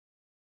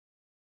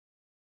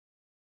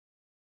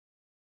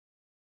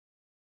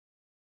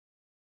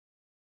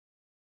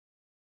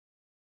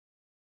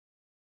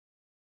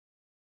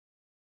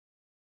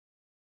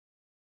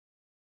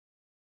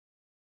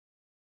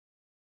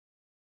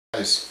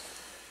guys,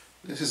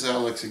 this is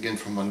Alex again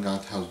from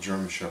Ungant House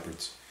German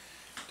Shepherds.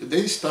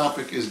 Today's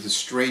topic is the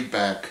straight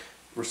back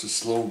versus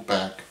slow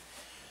back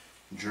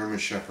German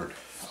Shepherd.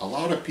 A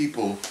lot of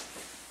people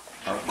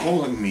are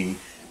calling me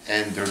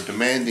and they're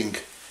demanding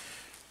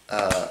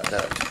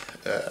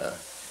that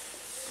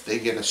they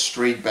get a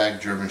straight back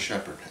German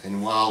Shepherd.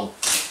 And while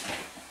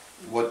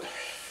what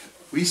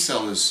we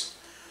sell is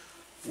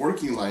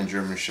working line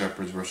German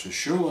Shepherds versus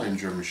show line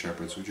German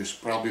Shepherds, which is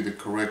probably the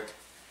correct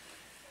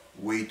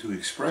way to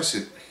express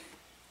it,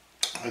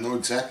 I know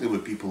exactly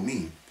what people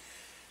mean,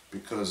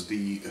 because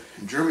the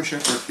German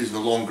Shepherd is no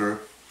longer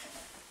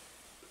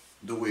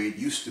the way it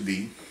used to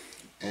be,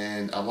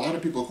 and a lot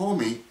of people call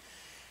me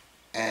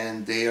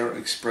and they are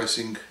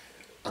expressing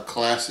a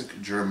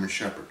classic German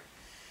Shepherd.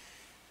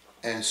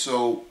 And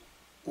so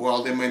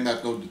while they may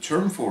not know the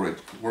term for it,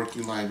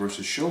 working line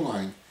versus show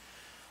line,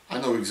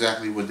 I know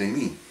exactly what they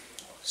mean.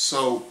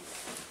 So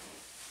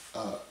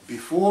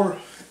before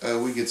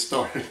we get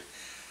started,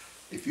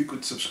 if you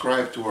could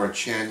subscribe to our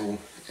channel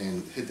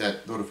and hit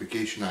that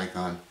notification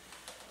icon,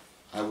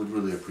 I would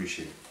really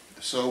appreciate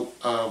it. So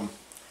on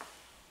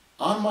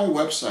my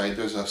website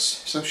there's a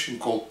section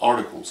called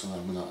articles, and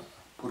I'm going to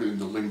put it in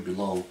the link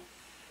below,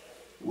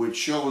 which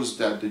shows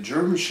that the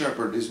German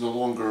Shepherd is no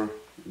longer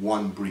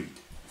one breed.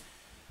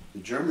 The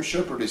German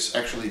Shepherd is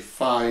actually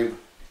 5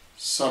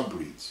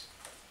 subbreeds.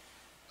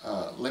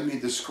 Let me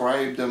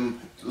describe them,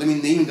 let me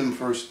name them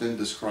first, then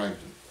describe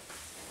them.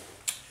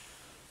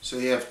 So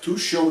you have 2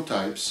 show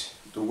types,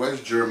 the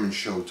West German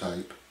show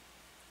type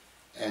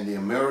and the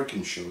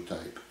American show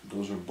type.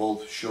 Those are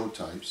both show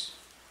types.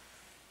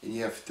 And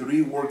you have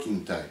 3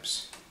 working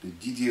types, the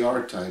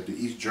DDR type, the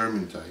East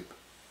German type,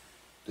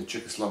 the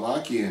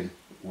Czechoslovakian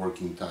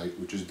working type,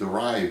 which is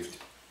derived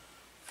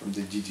from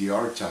the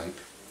DDR type,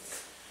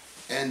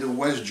 and the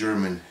West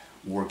German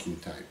working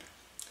type.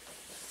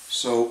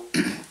 So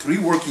 3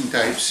 working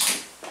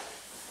types,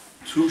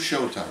 2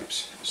 show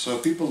types. So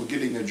people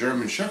getting a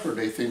German Shepherd,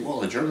 they think,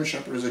 well, a German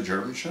Shepherd is a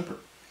German Shepherd.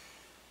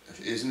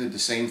 Isn't it the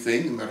same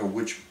thing no matter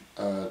which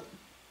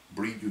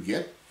breed you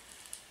get?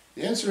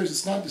 The answer is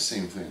it's not the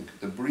same thing.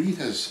 The breed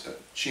has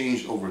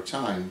changed over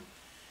time,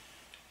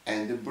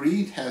 and the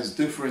breed has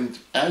different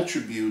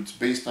attributes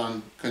based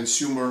on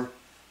consumer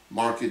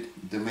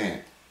market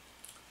demand.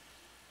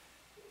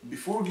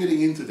 Before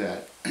getting into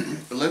that,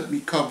 let me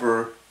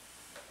cover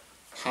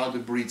how the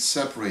breed's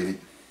separated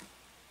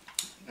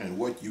and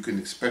what you can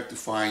expect to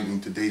find in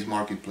today's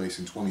marketplace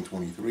in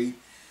 2023,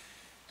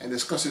 and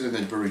discuss it in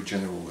a very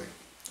general way.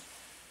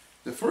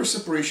 The first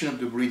separation of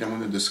the breed I'm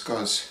going to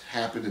discuss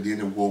happened at the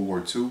end of World War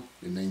II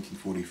in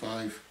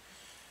 1945,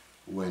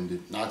 when the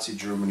Nazi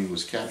Germany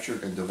was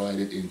captured and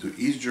divided into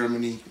East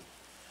Germany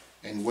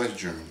and West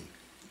Germany.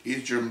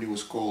 East Germany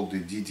was called the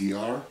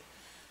DDR,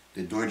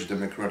 the Deutsche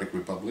Democratic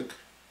Republic,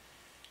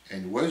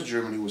 and West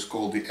Germany was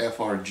called the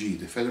FRG,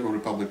 the Federal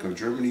Republic of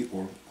Germany,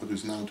 or what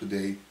is now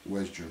today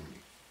West Germany.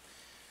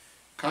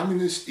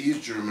 Communist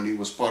East Germany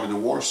was part of the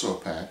Warsaw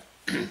Pact,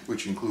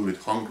 which included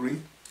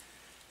Hungary,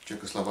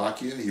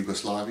 Czechoslovakia,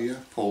 Yugoslavia,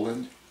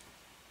 Poland,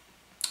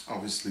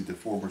 obviously the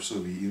former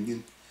Soviet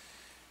Union,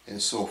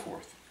 and so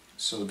forth.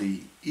 So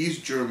the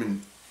East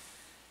German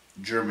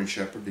German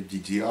Shepherd, the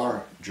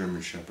DDR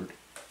German Shepherd,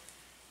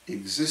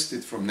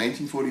 existed from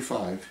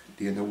 1945,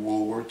 the end of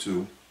World War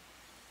II,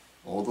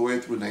 all the way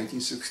through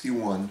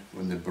 1961,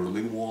 when the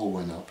Berlin Wall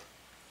went up,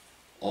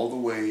 all the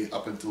way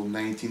up until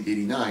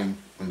 1989,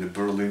 when the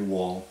Berlin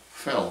Wall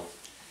fell.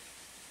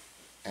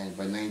 And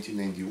by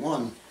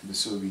 1991, the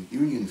Soviet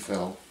Union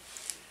fell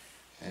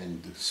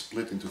and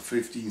split into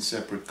 15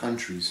 separate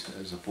countries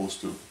as opposed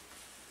to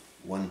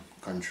one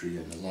country.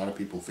 And a lot of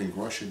people think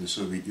Russia and the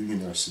Soviet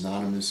Union are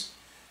synonymous,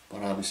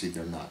 but obviously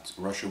they're not.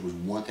 Russia was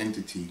one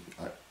entity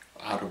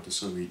out of the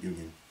Soviet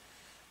Union,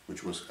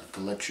 which was a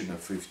collection of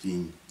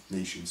 15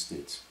 nation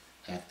states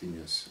acting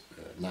as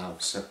now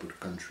separate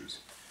countries.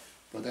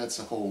 But that's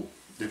a whole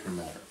different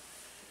matter.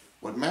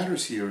 What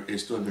matters here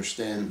is to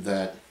understand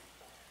that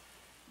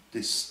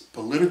this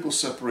political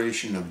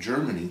separation of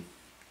Germany,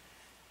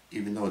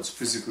 even though it's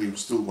physically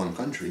still one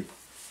country,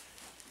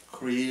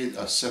 created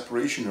a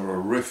separation or a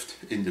rift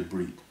in the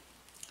breed.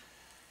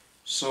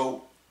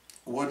 So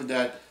what did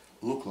that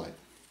look like?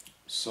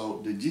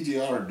 So the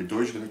DDR, the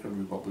Deutsche Democratic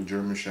Republic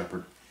German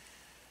Shepherd,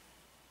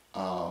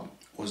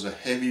 was a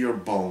heavier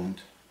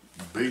boned,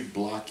 big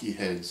blocky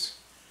heads,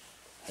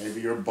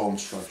 heavier bone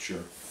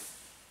structure,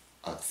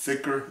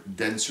 thicker,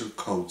 denser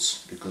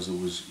coats because it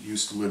was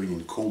used to living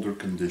in colder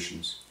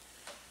conditions.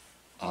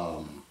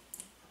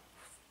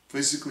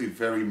 Physically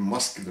very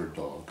muscular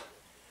dog,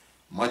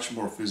 much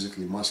more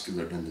physically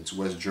muscular than its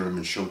West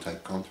German show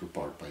type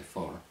counterpart by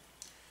far.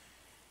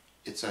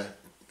 It's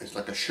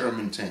like a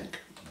Sherman tank,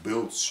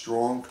 built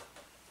strong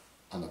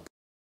on a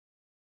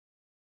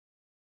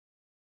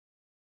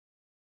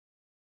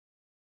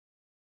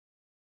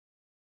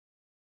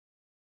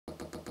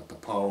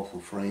powerful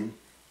frame.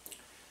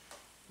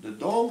 The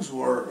dogs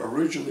were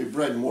originally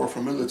bred more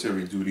for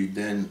military duty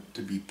than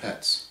to be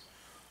pets,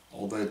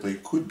 although they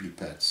could be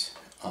pets.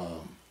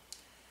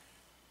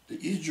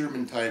 The East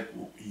German type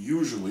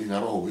usually,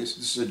 not always,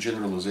 this is a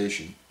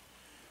generalization,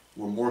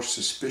 were more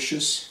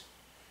suspicious,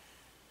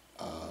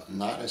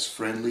 not as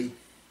friendly,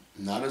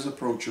 not as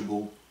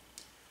approachable,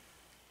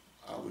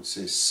 I would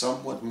say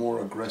somewhat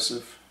more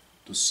aggressive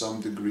to some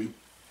degree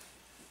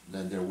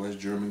than their West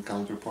German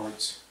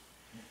counterparts.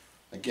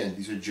 Again,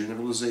 these are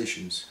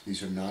generalizations.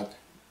 These are not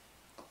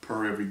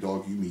per every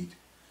dog you meet.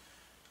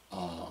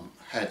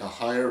 Had a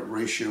higher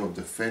ratio of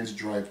defense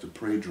drive to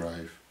prey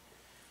drive,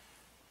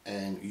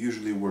 and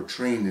usually were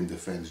trained in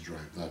defense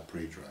drive, not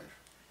prey drive.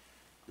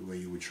 The way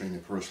you would train a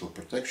personal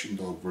protection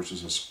dog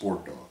versus a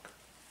sport dog.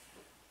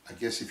 I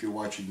guess if you're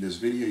watching this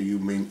video, you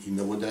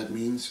know what that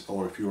means,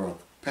 or if you're a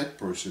pet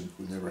person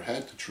who never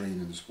had to train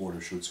in the sport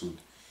of Schutzhund,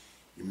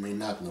 you may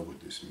not know what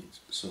this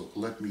means. So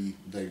let me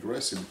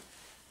digress and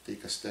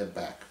take a step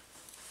back.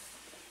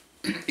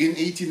 In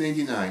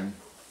 1899,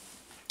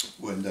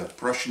 when the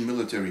Prussian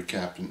military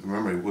captain,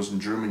 remember it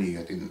wasn't Germany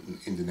yet in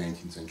the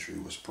 19th century,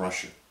 it was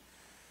Prussia.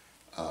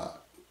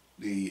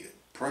 The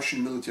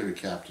Prussian military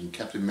captain,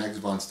 Captain Max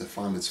von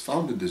Stephanitz,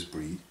 founded this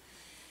breed.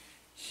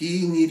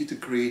 He needed to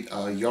create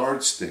a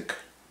yardstick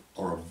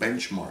or a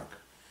benchmark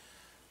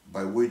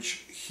by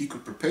which he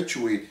could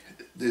perpetuate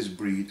this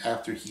breed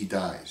after he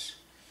dies.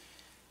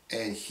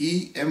 And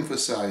he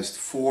emphasized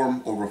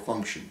form over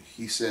function.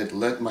 He said,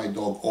 "Let my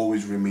dog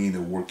always remain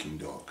a working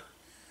dog."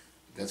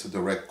 That's a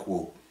direct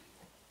quote.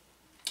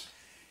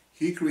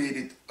 He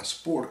created a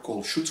sport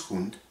called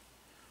Schutzhund,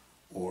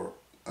 or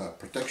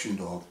protection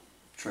dog,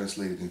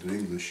 translated into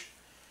English,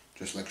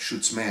 just like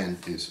Schutzmann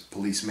is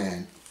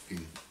policeman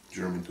in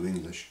German to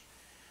English.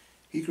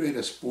 He created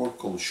a sport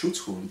called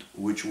Schutzhund,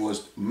 which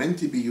was meant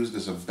to be used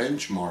as a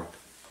benchmark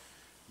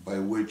by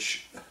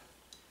which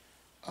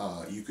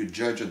you could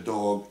judge a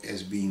dog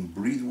as being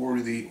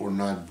breed-worthy or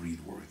not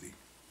breed-worthy.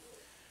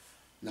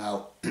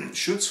 Now,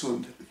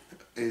 Schutzhund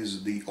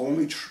is the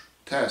only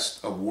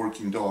test of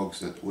working dogs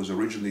that was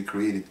originally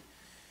created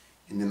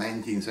in the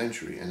 19th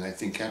century, and I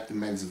think Captain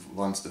Max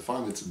von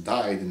Stephanitz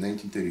died in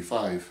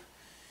 1935,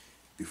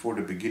 before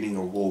the beginning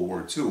of World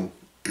War II,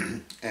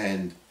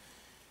 and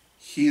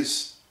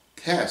his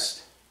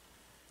test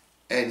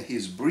and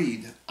his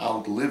breed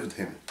outlived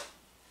him,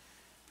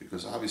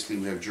 because obviously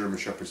we have German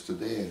Shepherds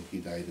today and he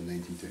died in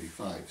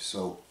 1935.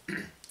 So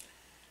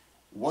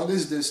what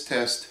is this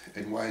test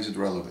and why is it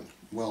relevant?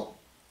 Well,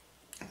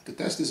 the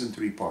test is in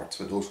three parts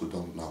for those who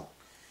don't know.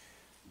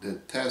 The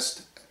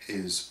test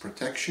is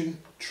protection,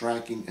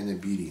 tracking, and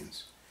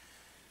obedience.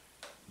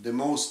 The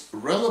most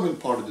relevant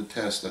part of the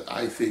test that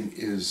I think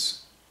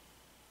is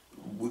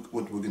what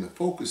we're going to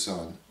focus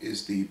on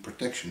is the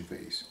protection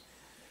phase.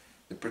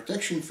 The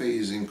protection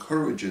phase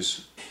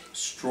encourages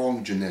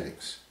strong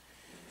genetics.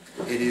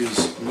 It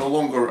is no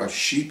longer a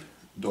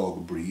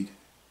sheepdog breed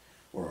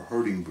or a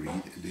herding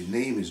breed. The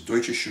name is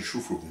Deutscher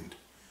Schäferhund,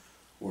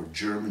 or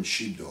German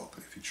sheepdog,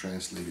 if you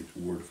translate it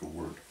word for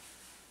word.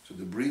 So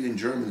the breed in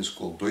German is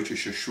called Deutscher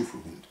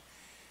Schäferhund.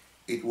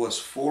 It was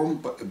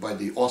formed by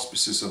the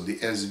auspices of the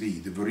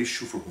SV, the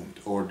Schäferhund,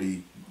 or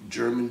the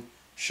German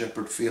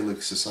Shepherd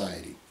Felix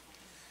Society.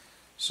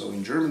 So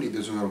in Germany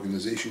there's an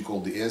organization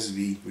called the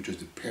SV, which is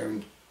the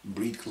parent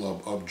breed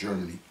club of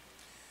Germany.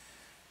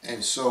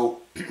 And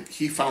so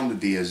he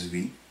founded the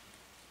SV,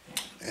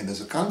 and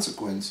as a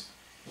consequence,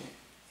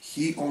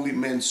 he only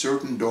meant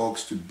certain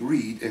dogs to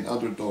breed and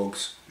other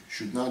dogs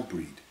should not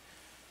breed.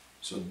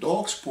 So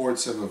dog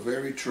sports have a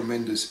very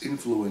tremendous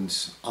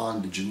influence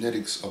on the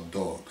genetics of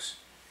dogs.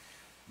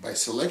 By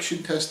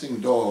selection testing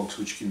dogs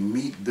which can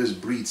meet this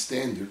breed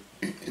standard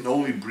and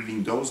only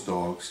breeding those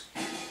dogs,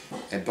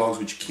 and dogs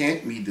which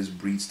can't meet this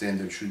breed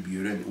standard should be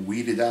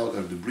weeded out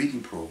of the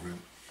breeding program,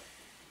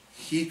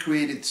 he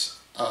created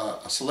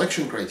a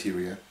selection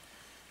criteria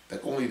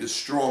that only the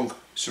strong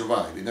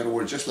survive. In other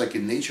words, just like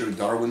in nature,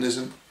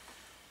 Darwinism,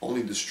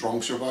 only the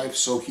strong survive,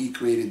 so he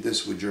created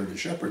this with German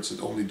Shepherds,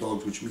 that only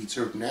dogs which meet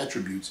certain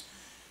attributes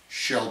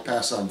shall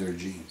pass on their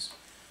genes.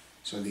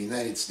 So in the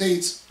United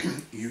States,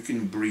 you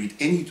can breed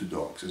any two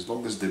dogs, as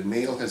long as the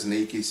male has an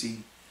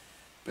AKC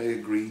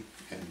pedigree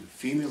and the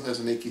female has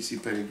an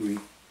AKC pedigree,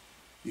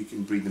 you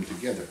can breed them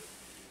together.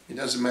 It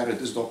doesn't matter,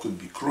 this dog could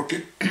be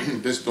crooked,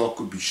 this dog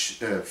could be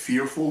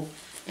fearful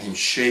and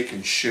shake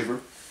and shiver.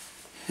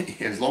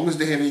 As long as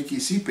they have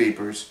AKC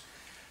papers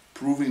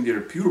proving they're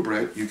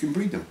purebred, you can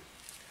breed them.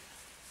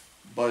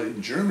 But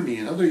in Germany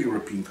and other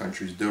European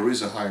countries, there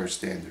is a higher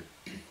standard.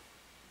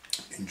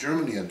 In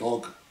Germany, a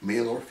dog,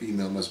 male or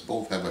female, must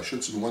both have a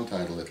Schutzhund 1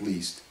 title at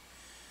least.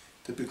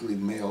 Typically,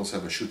 males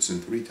have a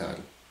Schutzhund 3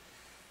 title.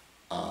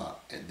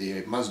 And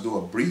they must do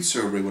a breed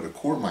survey with a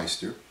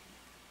Kormeister,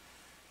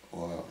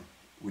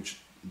 which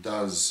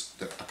does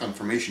a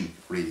confirmation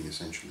rating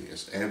essentially,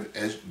 as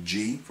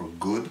SG for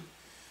good,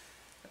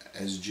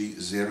 SG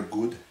sehr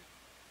gut,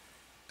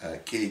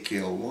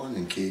 KKL1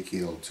 and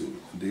KKL2.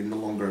 They no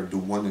longer do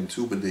 1 and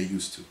 2, but they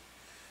used to.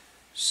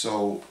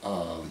 So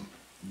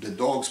the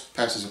dogs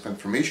passes a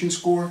confirmation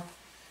score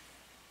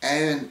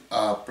and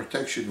a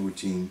protection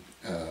routine,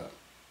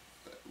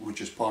 which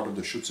is part of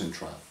the Schutzhund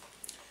trial.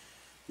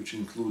 which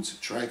includes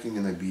tracking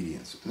and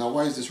obedience. Now,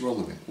 why is this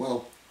relevant?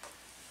 Well,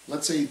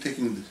 let's say you're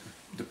taking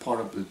the part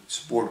of the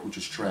sport which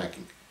is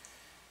tracking.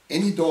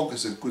 Any dog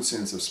has a good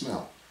sense of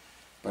smell,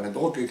 but a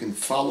dog that can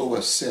follow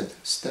a scent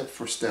step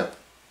for step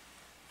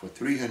for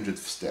 300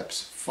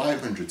 steps,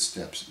 500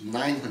 steps,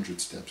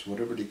 900 steps,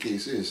 whatever the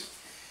case is,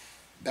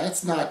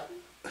 that's not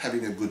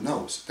having a good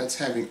nose. That's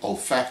having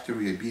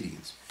olfactory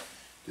obedience.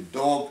 The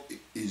dog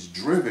is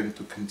driven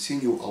to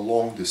continue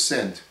along the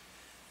scent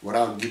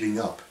without giving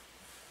up.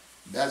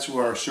 That's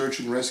where our search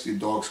and rescue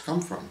dogs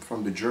come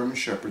from the German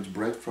Shepherds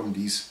bred from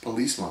these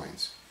police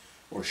lines,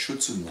 or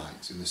Schützen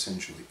lines,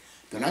 essentially.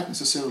 They're not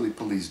necessarily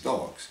police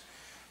dogs,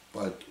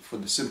 but for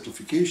the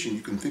simplification,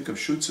 you can think of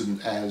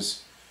Schützen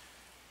as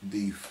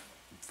the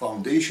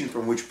foundation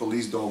from which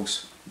police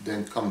dogs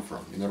then come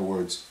from. In other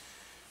words,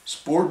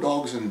 sport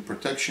dogs and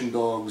protection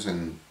dogs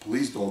and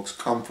police dogs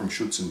come from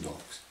Schützen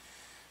dogs.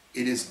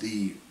 It is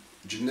the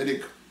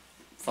genetic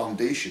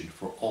foundation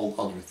for all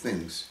other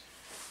things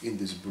in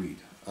this breed.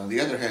 On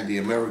the other hand, the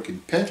American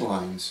pet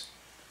lines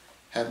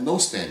have no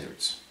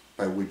standards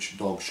by which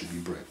dogs should be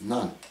bred,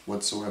 none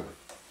whatsoever.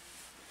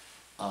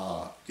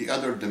 The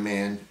other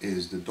demand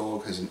is the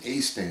dog has an A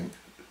stamp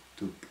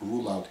to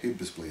rule out hip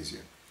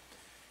dysplasia.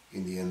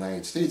 In the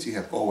United States, you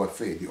have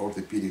OFA, the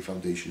Orthopedic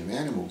Foundation of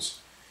Animals,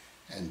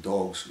 and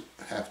dogs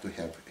have to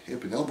have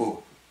hip and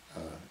elbow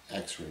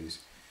x-rays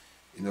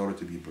in order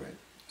to be bred.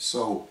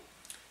 So,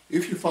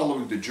 if you're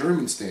following the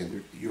German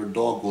standard, your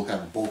dog will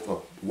have both a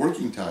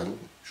working title,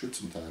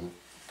 Schützen title,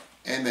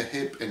 and a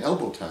hip and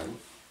elbow title.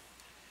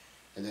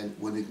 And then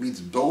when it meets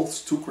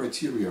those two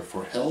criteria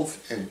for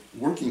health and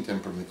working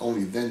temperament,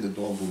 only then the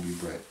dog will be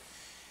bred.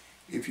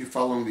 If you're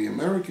following the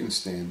American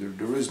standard,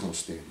 there is no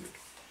standard.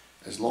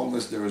 As long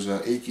as there's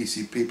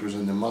AKC papers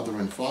on the mother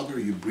and father,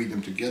 you breed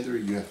them together,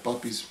 you have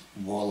puppies,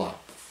 voila.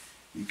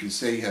 You can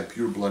say you have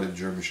pure-blooded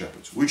German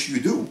Shepherds, which you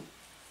do,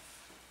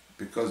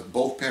 because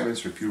both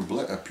parents are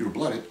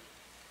pure-blooded,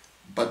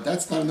 but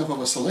that's not enough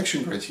of a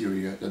selection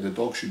criteria that the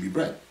dog should be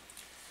bred.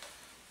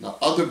 Now,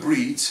 other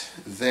breeds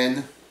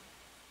then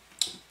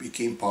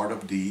became part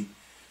of the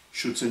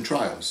Schützen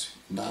trials.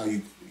 Now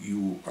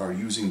you are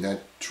using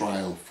that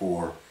trial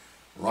for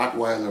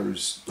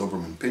Rottweilers,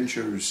 Doberman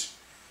Pinschers.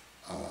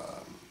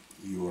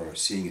 You are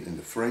seeing it in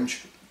the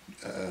French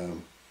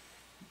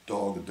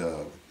dog,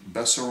 the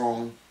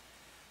Besseron,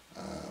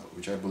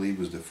 which I believe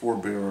was the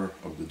forebearer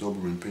of the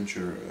Doberman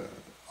Pinscher,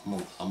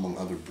 among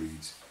other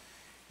breeds.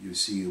 You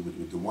see it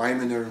with the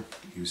Weimaraner,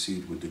 you see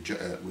it with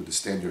the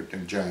standard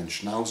giant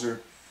Schnauzer.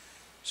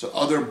 So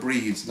other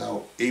breeds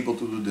now able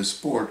to do this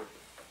sport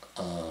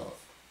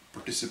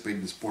participate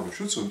in the sport of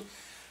Schützen,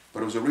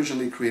 but it was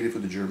originally created for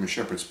the German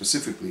Shepherd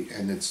specifically,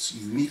 and it's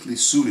uniquely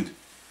suited to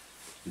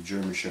the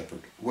German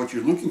Shepherd. What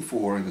you're looking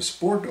for in a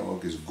sport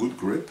dog is good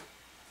grip,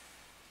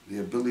 the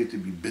ability to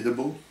be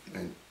biddable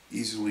and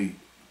easily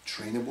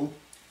trainable,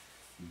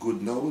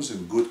 good nose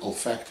and good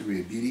olfactory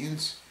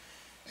obedience,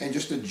 and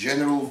just a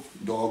general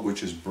dog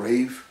which is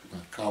brave,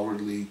 not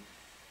cowardly,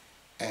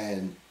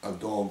 and a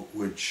dog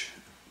which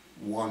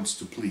wants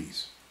to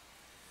please.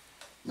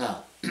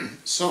 Now,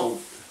 so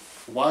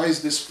why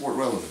is this sport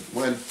relevant?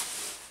 When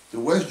the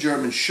West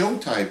German show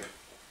type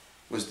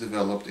was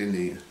developed in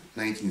the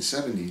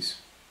 1970s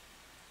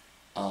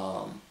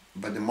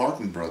by the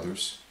Martin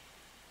brothers,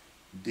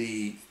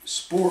 the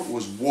sport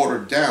was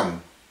watered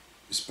down,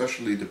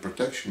 especially the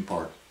protection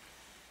part,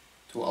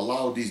 to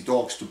allow these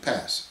dogs to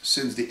pass.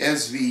 Since the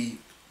SV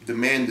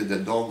demanded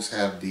that dogs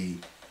have the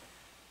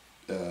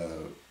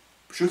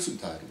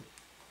Schützen title,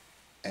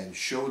 and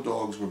show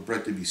dogs were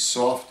bred to be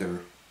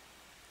softer,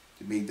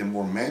 to make them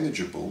more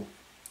manageable,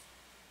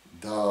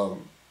 the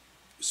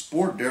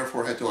sport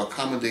therefore had to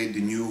accommodate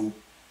the new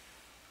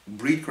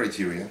breed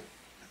criteria.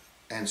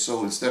 And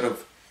so instead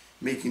of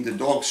making the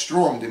dogs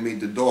strong, they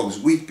made the dogs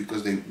weak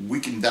because they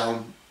weakened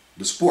down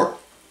the sport.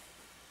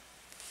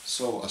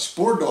 So a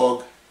sport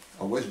dog,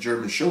 a West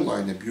German show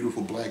line, a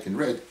beautiful black and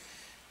red,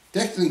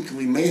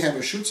 technically may have a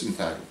Schützen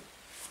title,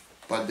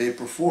 but they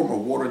perform a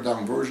watered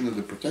down version of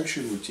the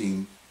protection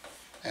routine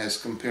as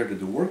compared to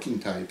the working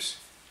types,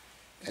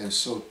 and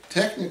so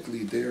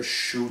technically they're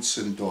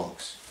Schützen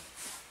dogs,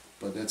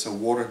 but that's a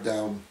watered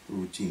down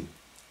routine.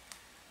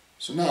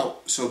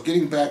 So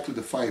getting back to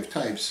the 5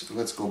 types,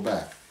 let's go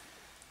back.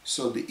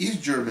 So the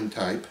East German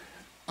type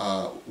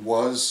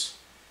was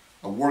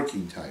a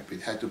working type.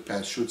 It had to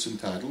pass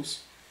Schützen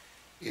titles.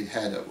 It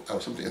had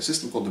a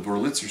system called the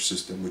Wurlitzer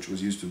system, which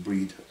was used to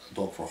breed a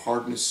dog for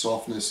hardness,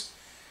 softness,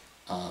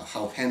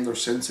 how handler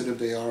sensitive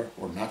they are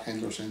or not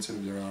handler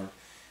sensitive they are,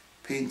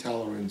 pain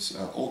tolerance,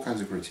 all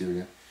kinds of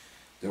criteria.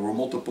 There were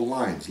multiple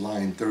lines,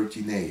 line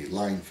 13A,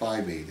 line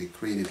 5A. They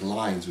created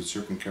lines with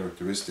certain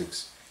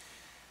characteristics.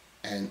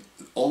 And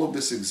all of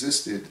this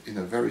existed in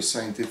a very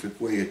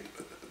scientific way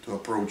to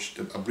approach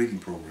a breeding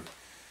program.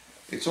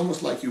 It's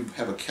almost like you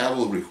have a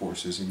cavalry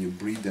horses and you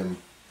breed them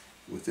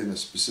within a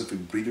specific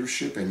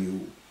breedership, and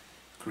you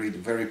create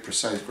very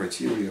precise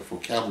criteria for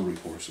cavalry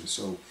horses.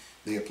 So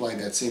they apply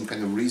that same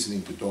kind of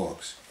reasoning to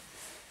dogs.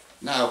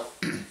 Now,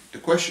 the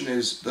question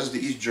is, does the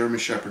East German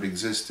Shepherd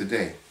exist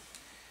today?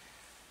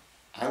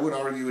 I would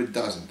argue it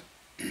doesn't.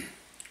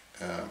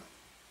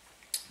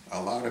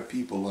 A lot of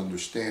people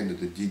understand that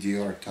the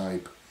DDR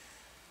type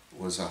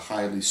was a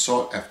highly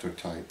sought after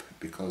type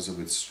because of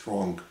its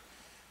strong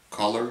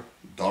color,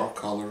 dark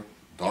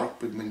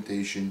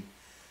pigmentation,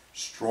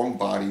 strong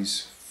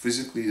bodies,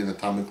 physically and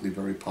atomically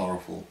very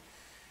powerful.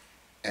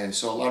 And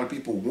so a lot of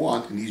people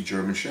want an East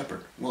German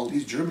Shepherd. Well,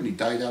 East Germany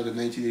died out in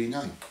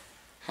 1989.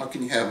 How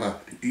can you have an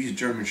East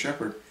German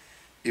Shepherd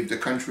if the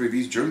country of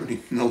East Germany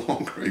no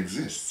longer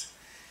exists?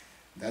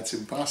 That's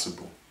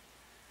impossible.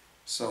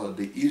 So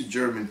the East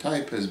German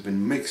type has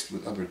been mixed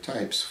with other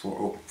types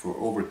for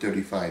over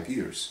 35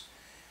 years.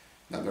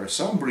 Now there are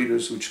some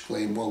breeders which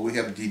claim, well, we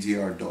have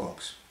DDR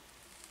dogs.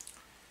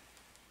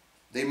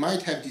 They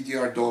might have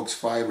DDR dogs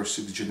 5 or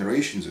 6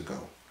 generations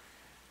ago.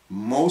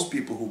 Most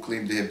people who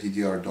claim they have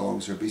DDR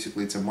dogs are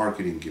basically, it's a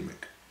marketing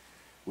gimmick.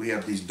 We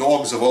have these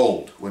dogs of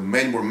old, when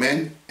men were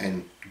men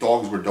and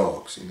dogs were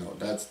dogs. You know,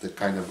 that's the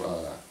kind of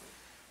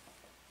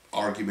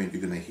argument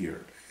you're going to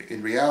hear.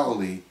 In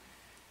reality,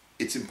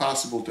 it's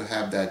impossible to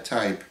have that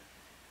type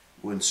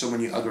when so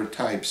many other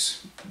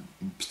types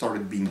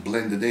started being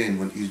blended in.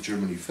 When East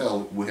Germany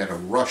fell, we had a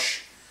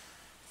rush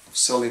of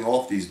selling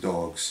off these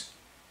dogs.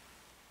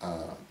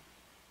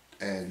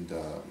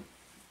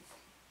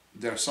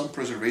 There are some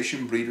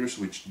preservation breeders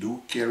which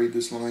do carry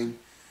this line,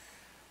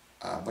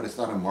 but it's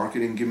not a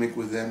marketing gimmick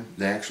with them.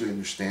 They actually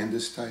understand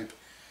this type.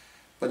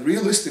 But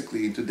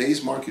realistically, in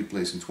today's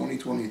marketplace, in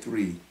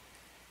 2023,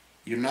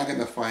 you're not going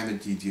to find a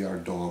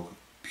DDR dog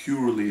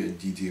purely a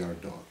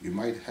DDR dog. You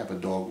might have a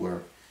dog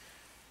where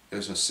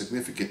there's a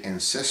significant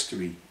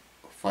ancestry,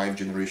 5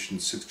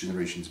 generations, 6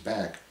 generations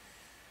back,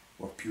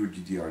 of pure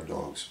DDR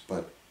dogs.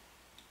 But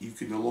you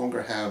can no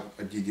longer have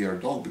a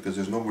DDR dog because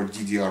there's no more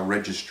DDR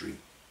registry.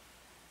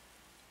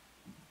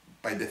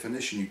 By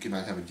definition, you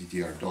cannot have a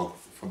DDR dog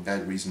from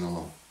that reason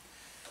alone.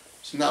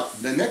 So now,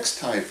 the next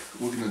type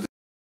we're going to